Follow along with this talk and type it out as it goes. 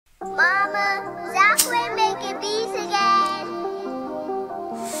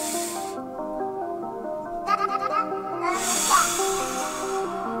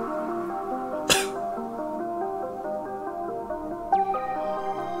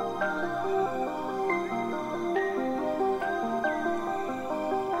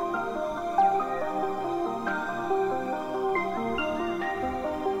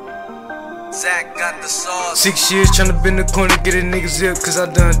Zach got the sauce. 6 years tryna bend the corner, get a nigga zip, cause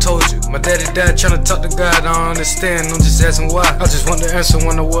I done told you. My daddy died tryna talk to God, I don't understand, I'm just asking why. I just want the answer,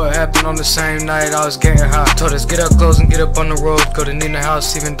 wonder what happened on the same night I was getting high. Told us get our clothes and get up on the road, go to Nina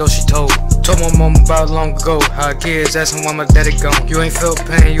house even though she told. Told my mom about long ago, how kids asking why my daddy gone. You ain't felt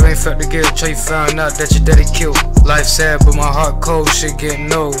pain, you ain't felt the guilt, till you found out that your daddy killed. Life sad, but my heart cold, shit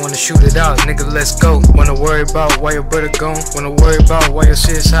getting old. Wanna shoot it out, nigga, let's go. Wanna worry about why your brother gone, wanna worry about why your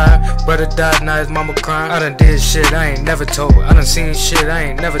shit's high. Brother died, now his mama crying. I done did shit I ain't never told, I done seen shit I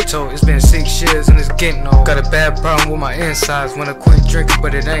ain't never told. It's been 6 years and it's getting old. Got a bad problem with my insides, wanna quit drinking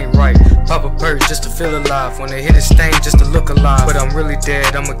but it ain't right. Pop a perk just to feel alive, wanna hit a stain just to look alive. But I'm really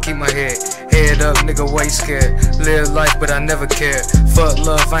dead, I'ma keep my head up, nigga, why you scared? Live life but I never cared, fuck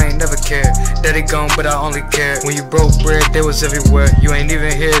love, I ain't never cared. Daddy gone but I only cared. When you broke bread, they was everywhere. You ain't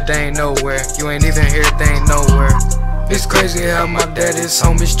even here, they ain't nowhere. You ain't even here, they ain't nowhere. It's crazy how my daddy's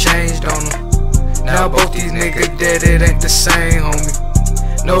homies changed on them. Now both these niggas dead, it ain't the same,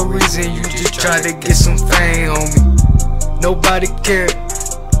 homie. No reason, you just tried to get some fame, homie. Nobody cared,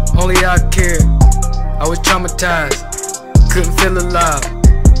 only I cared. I was traumatized, couldn't feel alive,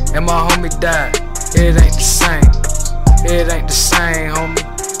 and my homie died. It ain't the same, it ain't the same,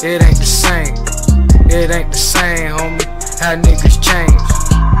 homie. It ain't the same, it ain't the same, homie. How niggas change,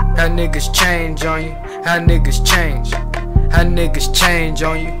 how niggas change on you. How niggas change, how niggas change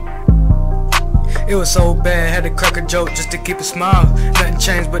on you. It was so bad, had to crack a joke just to keep a smile. Nothing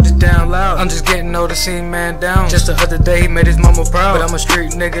changed but just down loud. I'm just getting older, seeing man down. Just the other day he made his mama proud. But I'm a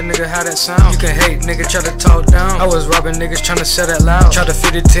street nigga, how that sound? You can hate, nigga, try to talk down. I was robbing niggas trying to sell that loud. Tried to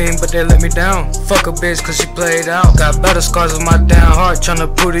fit the team, but they let me down. Fuck a bitch cause she played out. Got better scars on my down heart. Trying to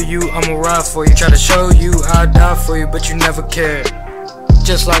prove to you I'ma ride for you. Try to show you I'll die for you, but you never cared.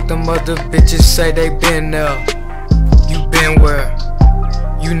 Just like them other bitches say they been there. You been where?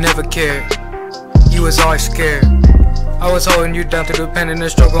 You never cared. You was always scared. I was holding you down through the pain and the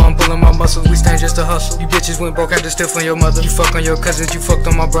struggle. I'm pulling my muscles, we stand just to hustle. You bitches went broke, had to steal from your mother. You fuck on your cousins, you fucked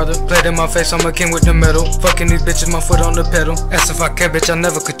on my brother. Played in my face, I'm a king with the medal. Fucking these bitches, my foot on the pedal. Asked if I care, bitch, I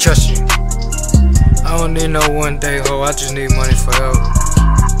never could trust you. I don't need no one day hoe, I just need money forever.